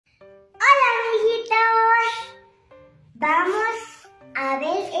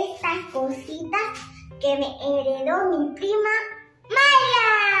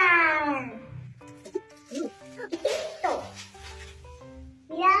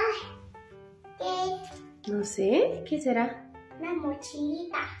No sé, ¿qué será? Una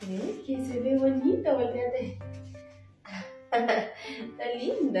mochilita. Que se ve bonito, volteate. Está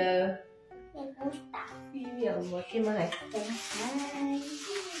lindo. Me gusta. Sí, mi amor, ¿qué más hay? Ay,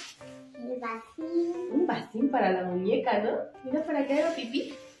 el vacío. Un vasín para la muñeca, ¿no? Mira para que haga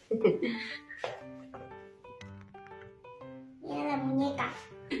pipí. Mira la muñeca.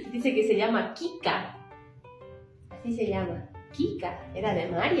 Dice que se llama Kika. Así se llama. Kika. Era de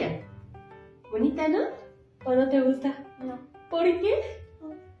Marian. Bonita, ¿no? ¿O no te gusta? No. ¿Por qué?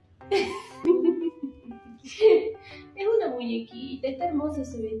 No. Es una muñequita. Está hermoso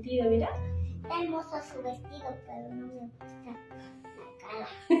su vestido, mira. Está hermoso su vestido, pero no me gusta la cara.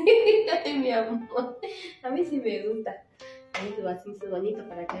 Ay, mi amor. A mí sí me gusta. Ahí tu vasín su bonito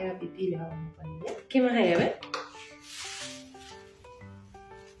para que haga pipí. Le vamos a poner, ¿ya? ¿Qué más hay? A ver.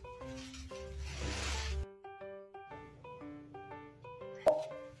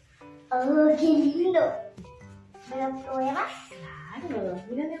 ¡Oh, qué lindo! ¿Me lo pruebas? Claro,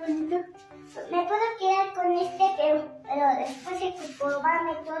 mira qué bonito. Me puedo quedar con este, pero después de que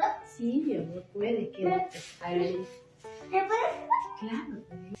probarme todo. Sí, mi amor, puedes quedarte. Ahí. ¿Me puedo probar? Claro.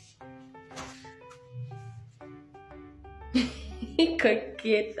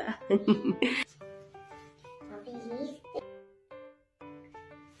 Coqueta.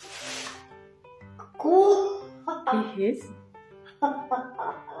 ¿Qué es eso?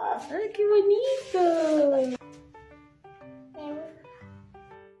 ¡Ay, qué bonito!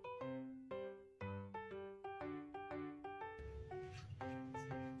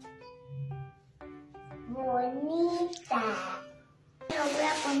 Bonita. Lo voy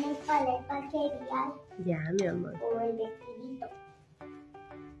a poner para el material Ya, mi amor. o el vestidito.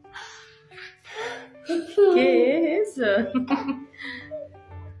 ¿Qué es eso?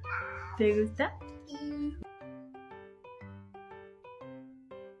 ¿Te gusta?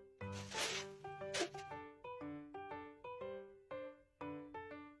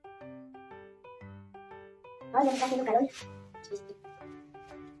 Ay, ya está haciendo calor.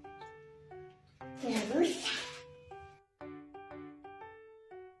 Me gusta.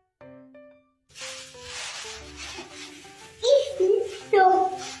 ¿Qué es esto?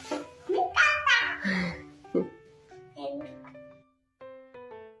 Me encanta. Me gusta.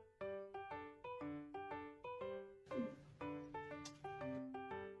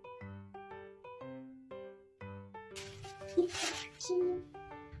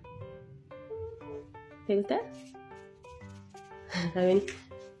 ¿Te gusta? A ver.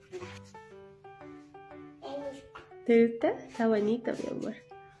 ¿Te gusta? Está bonito, mi amor.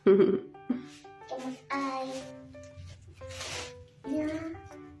 ¿Qué más hay? Ya.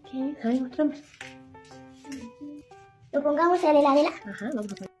 ¿Qué? A ver, mostrame. Lo pongamos en la heladera. Ajá,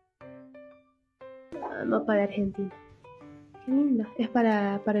 vamos a poner. Vamos para Argentina. Qué lindo. Es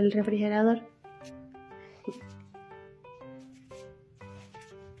para el refrigerador.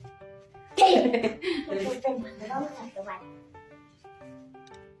 Vamos a probar.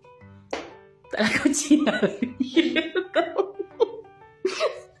 La cochina de mierda.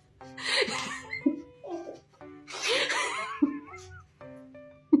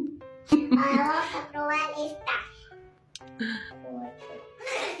 Ahora vamos a probar esta.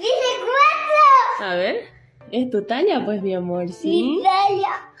 ¡Dice 4! A ver. ¿Es tu talla, pues, mi amor? ¿Sí?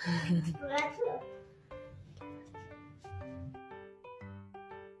 ¡Italia! 4.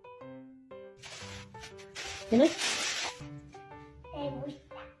 ¿Tienes? Me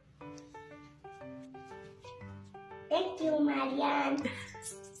gusta. Thank you, Marian.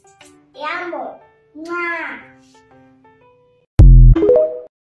 Te amo. ¡Mua!